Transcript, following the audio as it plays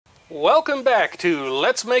Welcome back to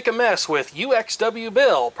Let's Make a Mess with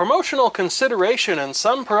uxwbill. Promotional consideration and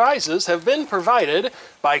some prizes have been provided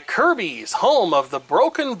by Curby's, home of the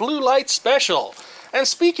Broken Blue Light Special. And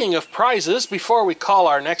speaking of prizes, before we call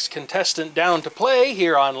our next contestant down to play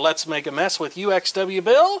here on Let's Make a Mess with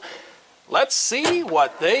uxwbill, let's see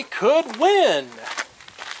what they could win.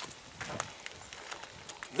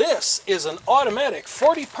 This is an automatic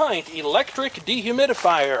 40-pint electric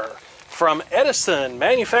dehumidifier from Edison,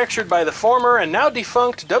 manufactured by the former and now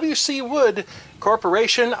defunct W.C. Wood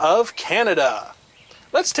Corporation of Canada.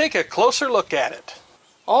 Let's take a closer look at it.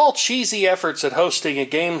 All cheesy efforts at hosting a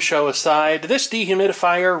game show aside, this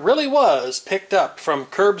dehumidifier really was picked up from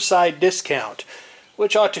Curbside Discount,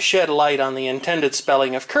 which ought to shed light on the intended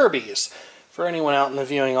spelling of Kirby's, for anyone out in the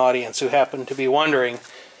viewing audience who happened to be wondering.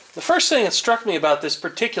 The first thing that struck me about this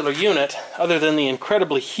particular unit, other than the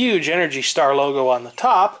incredibly huge Energy Star logo on the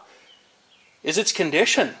top, is its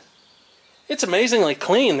condition. It's amazingly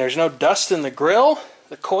clean. There's no dust in the grill.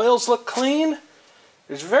 The coils look clean.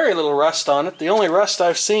 There's very little rust on it. The only rust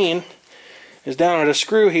I've seen is down at a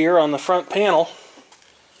screw here on the front panel.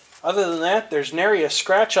 Other than that, there's nary a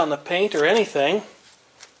scratch on the paint or anything.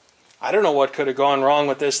 I don't know what could have gone wrong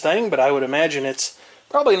with this thing, but I would imagine it's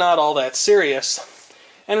probably not all that serious.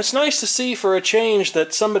 And it's nice to see for a change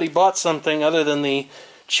that somebody bought something other than the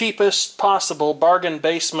cheapest possible bargain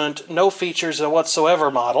basement, no features whatsoever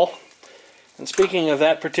model. And speaking of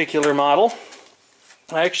that particular model,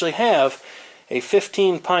 I actually have a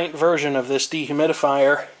 15-pint version of this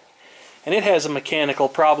dehumidifier, and it has a mechanical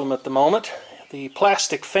problem at the moment. The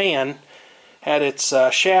plastic fan had its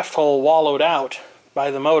shaft hole wallowed out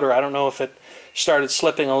by the motor. I don't know if it started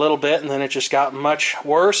slipping a little bit and then it just got much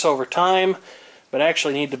worse over time, but I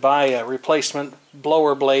actually need to buy a replacement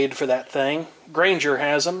blower blade for that thing. Grainger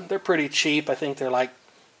has them. They're pretty cheap. I think they're like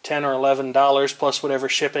 $10 or $11 plus whatever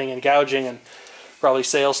shipping and gouging and probably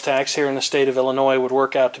sales tax here in the state of Illinois would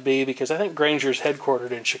work out to be, because I think Grainger's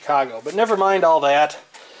headquartered in Chicago. But never mind all that.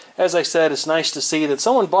 As I said, it's nice to see that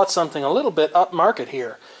someone bought something a little bit upmarket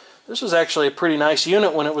here. This was actually a pretty nice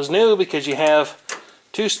unit when it was new, because you have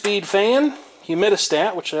 2-speed fan,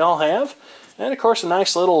 humidistat, which they all have, and of course a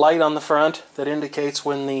nice little light on the front that indicates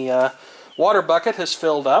when the water bucket has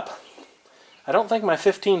filled up. I don't think my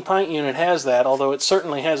 15-pint unit has that, although it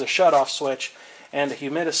certainly has a shut-off switch and a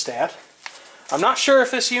humidistat. I'm not sure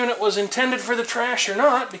if this unit was intended for the trash or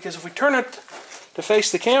not, because if we turn it to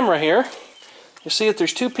face the camera here, you'll see that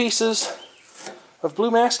there's 2 pieces of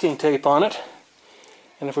blue masking tape on it.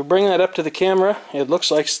 And if we bring that up to the camera, it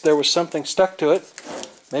looks like there was something stuck to it.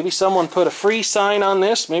 Maybe someone put a free sign on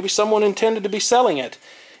this. Maybe someone intended to be selling it.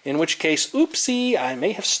 In which case, oopsie, I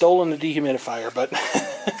may have stolen the dehumidifier, but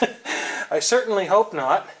I certainly hope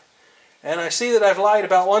not. And I see that I've lied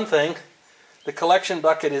about one thing. The collection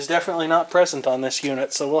bucket is definitely not present on this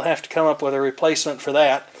unit, so we'll have to come up with a replacement for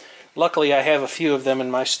that. Luckily, I have a few of them in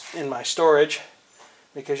my storage,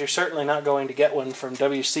 because you're certainly not going to get one from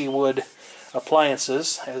W.C. Wood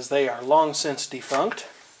Appliances, as they are long since defunct.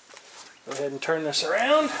 Go ahead and turn this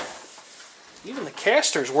around. Even the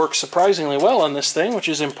casters work surprisingly well on this thing, which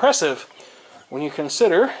is impressive when you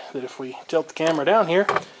consider that if we tilt the camera down here,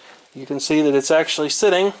 you can see that it's actually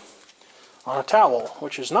sitting on a towel,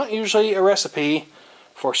 which is not usually a recipe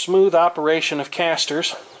for smooth operation of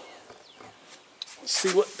casters. Let's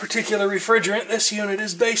see what particular refrigerant this unit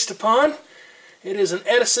is based upon. It is an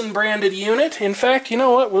Edison branded unit. In fact, you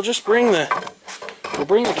know what? We'll just bring the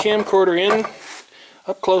camcorder in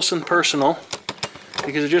up close and personal,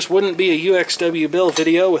 because it just wouldn't be a uxwbill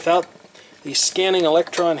video without the scanning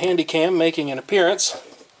electron handycam making an appearance.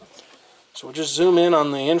 So we'll just zoom in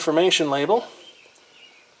on the information label,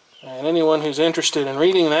 and anyone who's interested in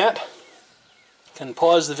reading that can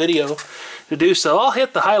pause the video to do so. I'll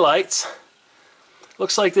hit the highlights.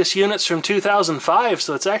 Looks like this unit's from 2005,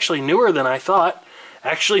 so it's actually newer than I thought.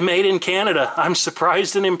 Actually made in Canada. I'm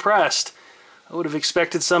surprised and impressed. I would have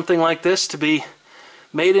expected something like this to be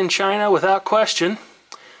made in China without question.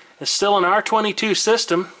 It's still an R22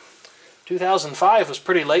 system. 2005 was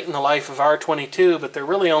pretty late in the life of R22, but they're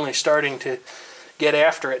really only starting to get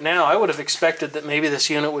after it now. I would have expected that maybe this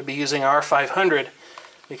unit would be using R500,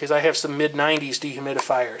 because I have some mid-90s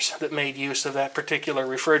dehumidifiers that made use of that particular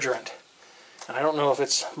refrigerant. And I don't know if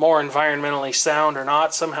it's more environmentally sound or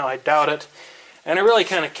not. Somehow I doubt it. And I really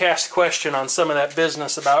kind of cast question on some of that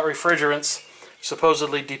business about refrigerants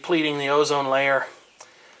supposedly depleting the ozone layer,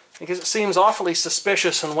 because it seems awfully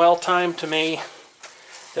suspicious and well-timed to me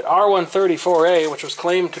that R134A, which was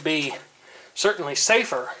claimed to be certainly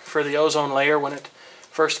safer for the ozone layer when it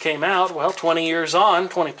first came out, well, 20 years on,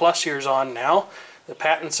 20 plus years on now, the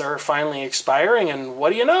patents are finally expiring, and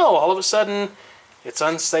what do you know? All of a sudden, it's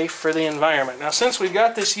unsafe for the environment. Now, since we've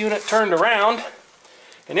got this unit turned around,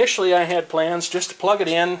 initially I had plans just to plug it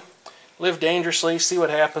in, live dangerously, see what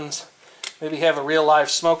happens. Maybe have a real live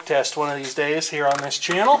smoke test one of these days here on this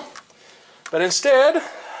channel. But instead,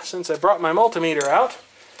 since I brought my multimeter out,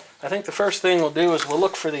 I think the first thing we'll do is we'll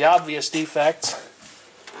look for the obvious defects.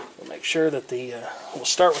 We'll make sure that we'll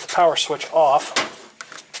start with the power switch off.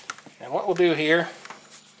 And what we'll do here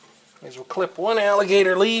is we'll clip one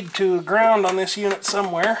alligator lead to ground on this unit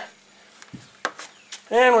somewhere.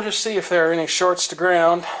 And we'll just see if there are any shorts to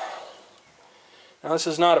ground. Now, this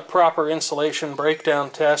is not a proper insulation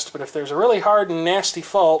breakdown test, but if there's a really hard and nasty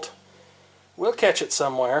fault, we'll catch it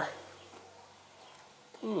somewhere.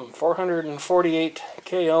 448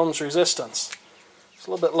 k ohms resistance. It's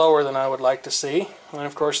a little bit lower than I would like to see. And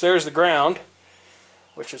of course, there's the ground,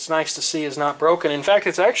 which it's nice to see is not broken. In fact,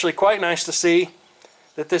 it's actually quite nice to see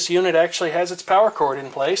that this unit actually has its power cord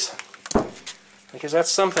in place, because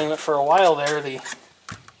that's something that for a while there, the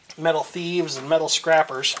metal thieves and metal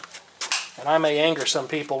scrappers, and I may anger some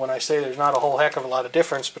people when I say there's not a whole heck of a lot of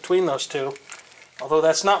difference between those two, although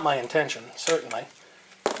that's not my intention, certainly.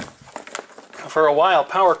 For a while,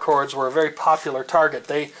 power cords were a very popular target.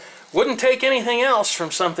 They wouldn't take anything else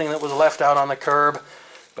from something that was left out on the curb,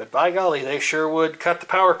 but by golly, they sure would cut the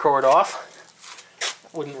power cord off.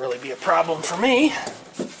 That wouldn't really be a problem for me.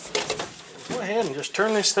 Go ahead and just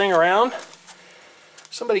turn this thing around.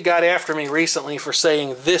 Somebody got after me recently for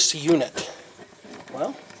saying this unit.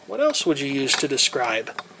 Well, what else would you use to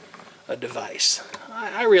describe a device?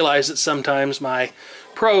 I realize that sometimes my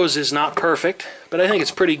prose is not perfect, but I think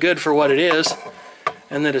it's pretty good for what it is,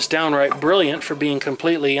 and that it's downright brilliant for being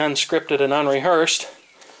completely unscripted and unrehearsed.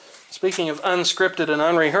 Speaking of unscripted and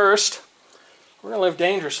unrehearsed, we're going to live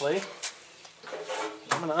dangerously.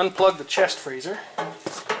 I'm going to unplug the chest freezer,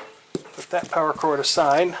 put that power cord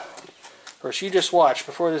aside. Of course, you just watch.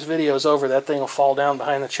 Before this video is over, that thing will fall down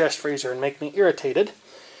behind the chest freezer and make me irritated.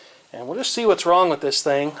 And we'll just see what's wrong with this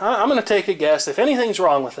thing. I'm going to take a guess. If anything's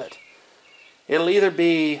wrong with it, it'll either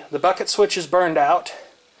be the bucket switch is burned out,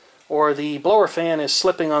 or the blower fan is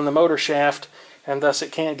slipping on the motor shaft, and thus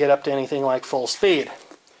it can't get up to anything like full speed.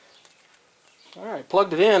 Alright,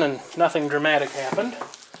 plugged it in and nothing dramatic happened.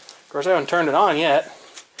 Of course, I haven't turned it on yet,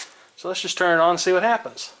 so let's just turn it on and see what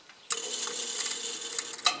happens.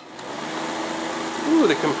 Ooh,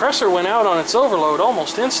 the compressor went out on its overload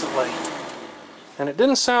almost instantly. And it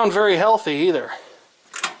didn't sound very healthy either.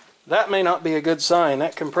 That may not be a good sign.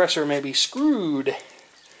 That compressor may be screwed.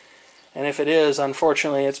 And if it is,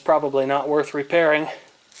 unfortunately, it's probably not worth repairing.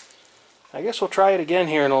 I guess we'll try it again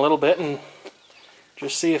here in a little bit and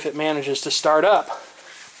just see if it manages to start up.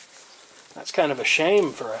 That's kind of a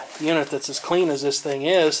shame for a unit that's as clean as this thing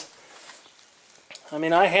is. I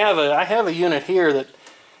mean, I have a unit here that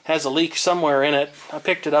has a leak somewhere in it. I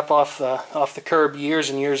picked it up off the curb years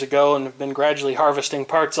and years ago and have been gradually harvesting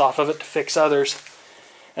parts off of it to fix others.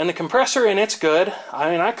 And the compressor in it's good. I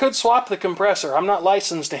mean, I could swap the compressor. I'm not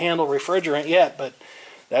licensed to handle refrigerant yet, but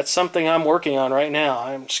that's something I'm working on right now.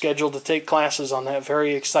 I'm scheduled to take classes on that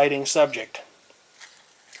very exciting subject.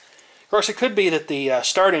 Of course, it could be that the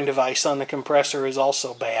starting device on the compressor is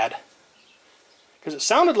also bad, because it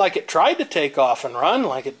sounded like it tried to take off and run,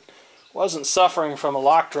 like it wasn't suffering from a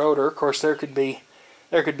locked rotor. Of course, there could be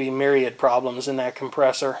myriad problems in that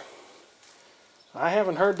compressor. I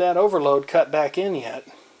haven't heard that overload cut back in yet.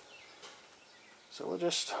 So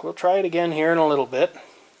we'll try it again here in a little bit.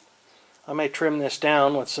 I may trim this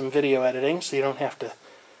down with some video editing so you don't have to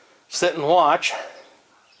sit and watch.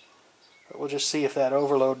 But we'll just see if that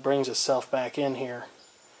overload brings itself back in here.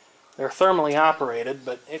 They're thermally operated,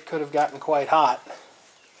 but it could have gotten quite hot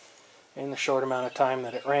in the short amount of time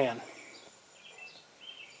that it ran.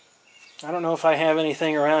 I don't know if I have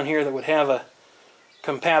anything around here that would have a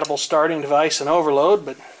compatible starting device and overload,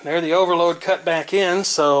 but there the overload cut back in,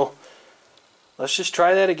 so let's just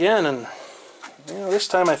try that again. And this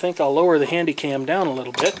time I think I'll lower the handy cam down a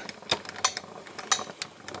little bit.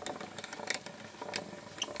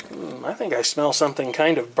 I think I smell something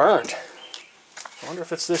kind of burnt. I wonder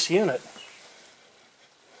if it's this unit.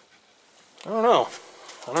 I don't know.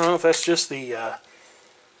 I don't know if that's just the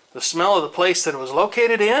smell of the place that it was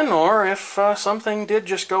located in, or if something did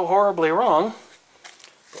just go horribly wrong.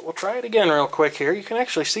 But we'll try it again real quick here. You can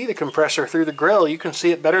actually see the compressor through the grill. You can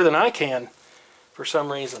see it better than I can for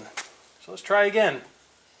some reason. So let's try again.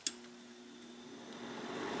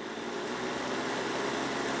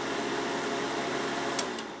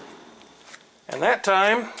 And that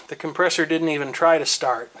time, the compressor didn't even try to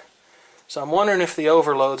start. So I'm wondering if the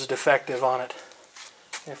overload's defective on it.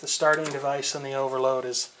 if the starting device and the overload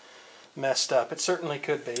is messed up. It certainly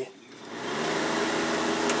could be.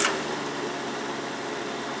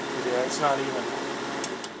 Yeah, it's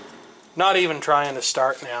not even trying to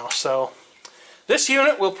start now. So this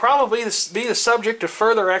unit will probably be the subject of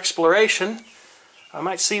further exploration. I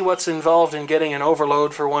might see what's involved in getting an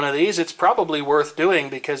overload for one of these. It's probably worth doing,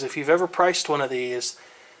 because if you've ever priced one of these,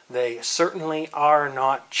 they certainly are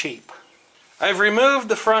not cheap. I've removed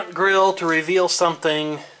the front grille to reveal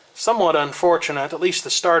something somewhat unfortunate, at least the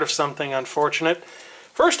start of something unfortunate.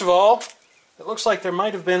 First of all, it looks like there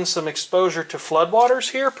might have been some exposure to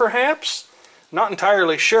floodwaters here, perhaps. Not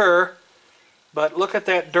entirely sure, but look at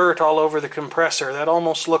that dirt all over the compressor. That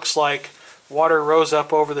almost looks like water rose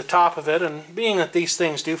up over the top of it, and being that these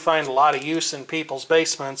things do find a lot of use in people's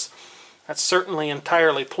basements, that's certainly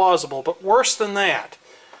entirely plausible. But worse than that,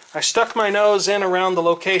 I stuck my nose in around the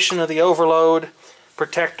location of the overload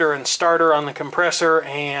protector and starter on the compressor,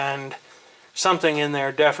 and something in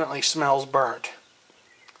there definitely smells burnt.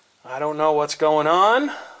 I don't know what's going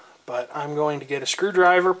on, but I'm going to get a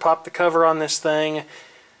screwdriver, pop the cover on this thing,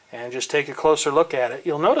 and just take a closer look at it.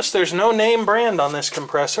 You'll notice there's no name brand on this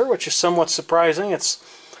compressor, which is somewhat surprising. It's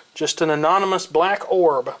just an anonymous black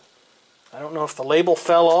orb. I don't know if the label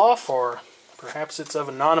fell off, or perhaps it's of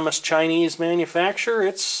anonymous Chinese manufacturer.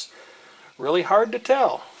 It's really hard to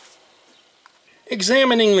tell.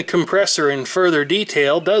 Examining the compressor in further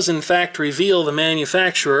detail does in fact reveal the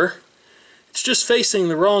manufacturer. It's just facing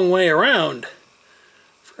the wrong way around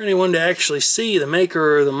for anyone to actually see the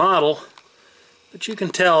maker or the model. But you can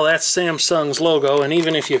tell that's Samsung's logo, and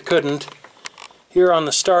even if you couldn't, here on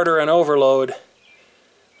the starter and overload,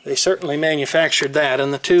 they certainly manufactured that,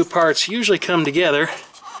 and the two parts usually come together.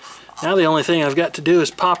 Now the only thing I've got to do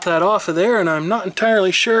is pop that off of there, and I'm not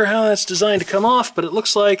entirely sure how that's designed to come off, but it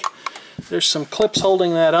looks like there's some clips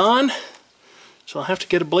holding that on. So I'll have to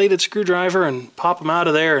get a bladed screwdriver and pop them out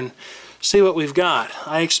of there and see what we've got.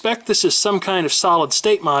 I expect this is some kind of solid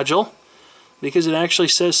state module, because it actually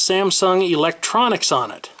says Samsung Electronics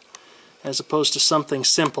on it, as opposed to something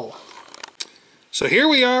simple. So here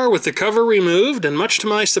we are with the cover removed, and much to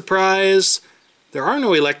my surprise, there are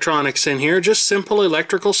no electronics in here, just simple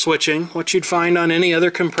electrical switching, what you'd find on any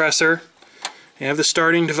other compressor. You have the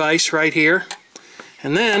starting device right here,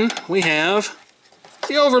 and then we have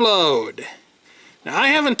the overload. Now, I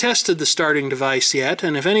haven't tested the starting device yet,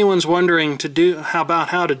 and if anyone's wondering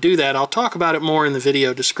how to do that, I'll talk about it more in the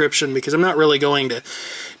video description, because I'm not really going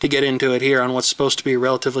to get into it here on what's supposed to be a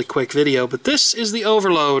relatively quick video. But this is the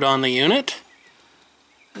overload on the unit.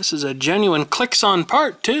 This is a genuine Klixon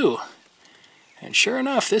part, too. And sure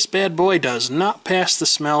enough, this bad boy does not pass the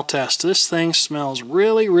smell test. This thing smells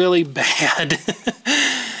really, really bad.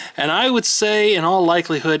 And I would say, in all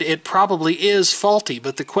likelihood, it probably is faulty.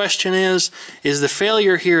 But the question is the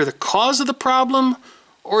failure here the cause of the problem,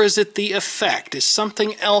 or is it the effect? Is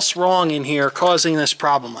something else wrong in here causing this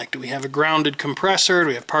problem? Like, do we have a grounded compressor? Do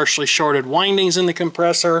we have partially shorted windings in the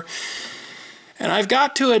compressor? And I've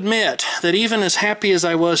got to admit that even as happy as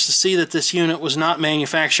I was to see that this unit was not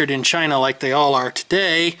manufactured in China like they all are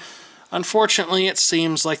today, unfortunately, it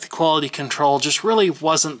seems like the quality control just really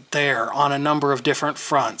wasn't there on a number of different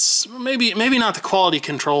fronts. Maybe not the quality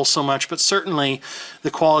control so much, but certainly the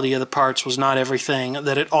quality of the parts was not everything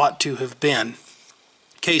that it ought to have been.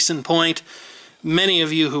 Case in point, many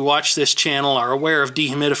of you who watch this channel are aware of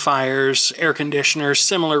dehumidifiers, air conditioners,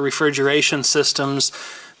 similar refrigeration systems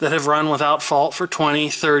that have run without fault for 20,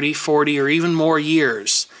 30, 40, or even more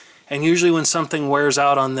years. And usually when something wears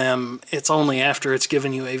out on them, it's only after it's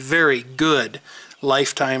given you a very good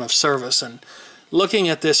lifetime of service. And looking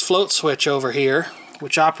at this float switch over here,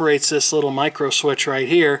 which operates this little micro switch right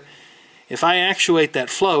here, if I actuate that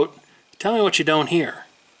float, tell me what you don't hear.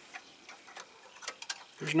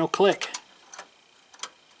 There's no click.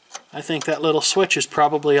 I think that little switch is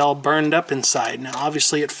probably all burned up inside. Now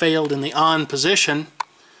obviously it failed in the on position,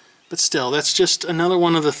 but still, that's just another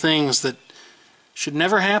one of the things that should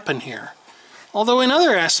never happen here. Although in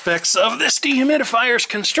other aspects of this dehumidifier's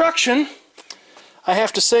construction, I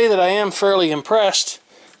have to say that I am fairly impressed.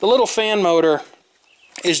 The little fan motor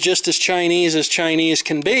is just as Chinese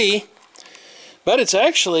can be, but it's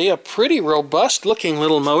actually a pretty robust looking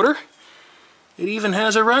little motor. It even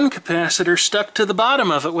has a run capacitor stuck to the bottom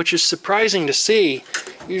of it, which is surprising to see.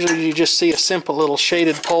 Usually you just see a simple little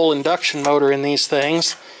shaded pole induction motor in these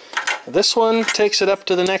things. This one takes it up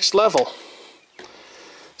to the next level.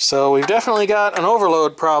 So we've definitely got an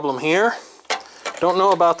overload problem here. Don't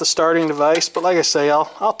know about the starting device, but like I say,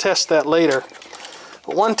 I'll test that later.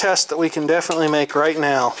 But one test that we can definitely make right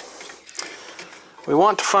now, we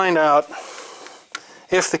want to find out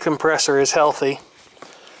if the compressor is healthy.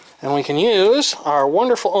 And we can use our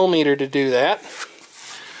wonderful ohmmeter to do that.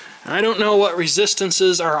 I don't know what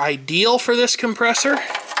resistances are ideal for this compressor,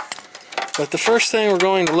 but the first thing we're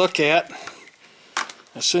going to look at,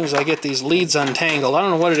 as soon as I get these leads untangled, I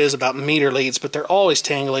don't know what it is about meter leads, but they're always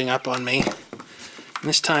tangling up on me. And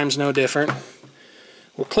this time's no different.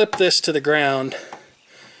 We'll clip this to the ground.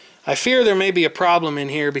 I fear there may be a problem in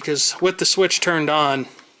here because with the switch turned on,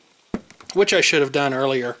 which I should have done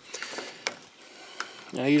earlier,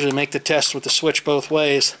 I usually make the test with the switch both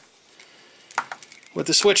ways. With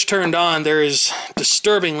the switch turned on, there is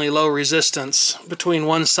disturbingly low resistance between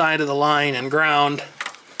one side of the line and ground.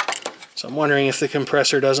 So I'm wondering if the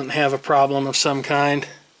compressor doesn't have a problem of some kind.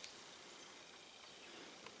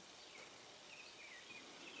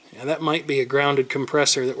 Yeah, that might be a grounded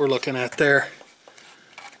compressor that we're looking at there.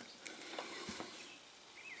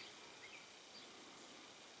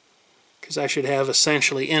 Because I should have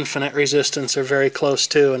essentially infinite resistance or very close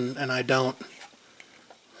to, and I don't.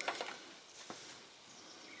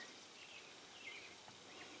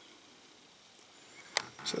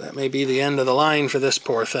 So that may be the end of the line for this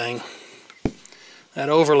poor thing. That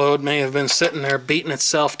overload may have been sitting there beating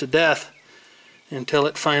itself to death until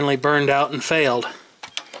it finally burned out and failed.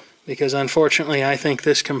 Because unfortunately I think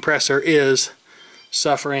this compressor is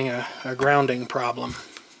suffering a grounding problem.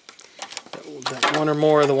 That one or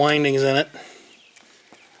more of the windings in it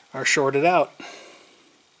are shorted out.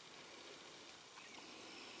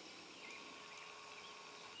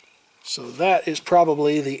 So that is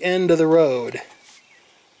probably the end of the road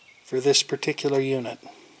for this particular unit.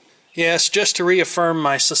 Yes, just to reaffirm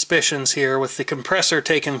my suspicions here, with the compressor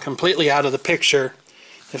taken completely out of the picture,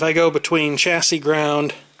 if I go between chassis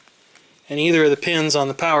ground and either of the pins on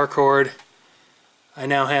the power cord, I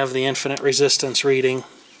now have the infinite resistance reading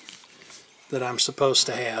that I'm supposed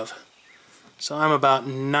to have. So I'm about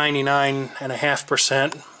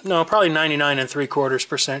 99.5%, no, probably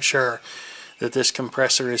 99.75% sure that this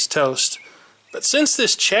compressor is toast. But since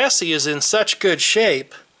this chassis is in such good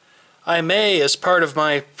shape, I may, as part of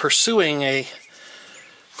my pursuing a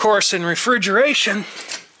course in refrigeration,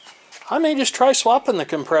 I may just try swapping the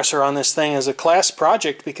compressor on this thing as a class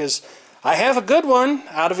project, because I have a good one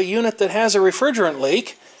out of a unit that has a refrigerant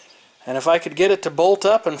leak, and if I could get it to bolt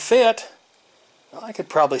up and fit, well, I could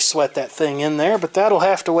probably sweat that thing in there, but that'll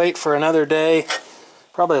have to wait for another day,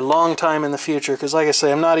 probably a long time in the future, because like I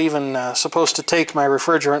say, I'm not even supposed to take my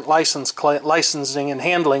refrigerant licensing and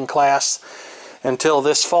handling class until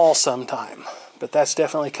this fall sometime. But that's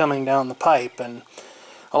definitely coming down the pipe, and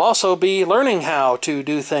I'll also be learning how to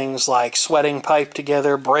do things like sweating pipe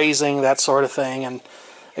together, brazing, that sort of thing, and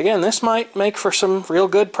again, this might make for some real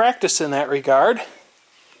good practice in that regard.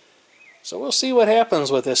 So we'll see what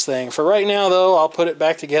happens with this thing. For right now, though, I'll put it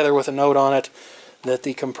back together with a note on it that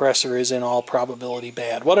the compressor is in all probability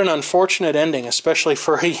bad. What an unfortunate ending, especially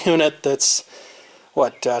for a unit that's,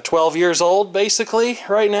 what, 12 years old, basically,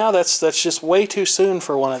 right now? That's just way too soon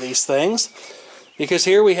for one of these things. Because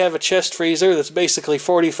here we have a chest freezer that's basically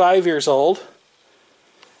 45 years old.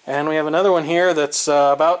 And we have another one here that's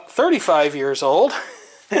about 35 years old.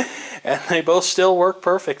 And they both still work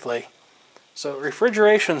perfectly. So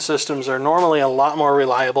refrigeration systems are normally a lot more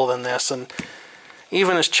reliable than this, and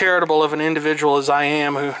even as charitable of an individual as I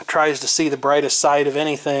am who tries to see the brightest side of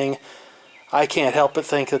anything, I can't help but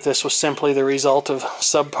think that this was simply the result of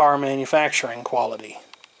subpar manufacturing quality.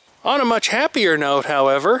 On a much happier note,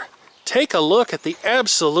 however, take a look at the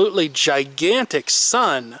absolutely gigantic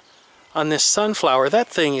sun on this sunflower. That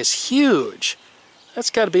thing is huge. That's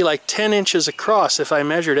got to be like 10 inches across if I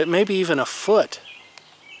measured it, maybe even a foot.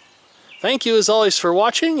 Thank you as always for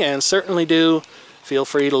watching, and certainly do feel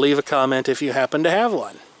free to leave a comment if you happen to have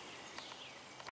one.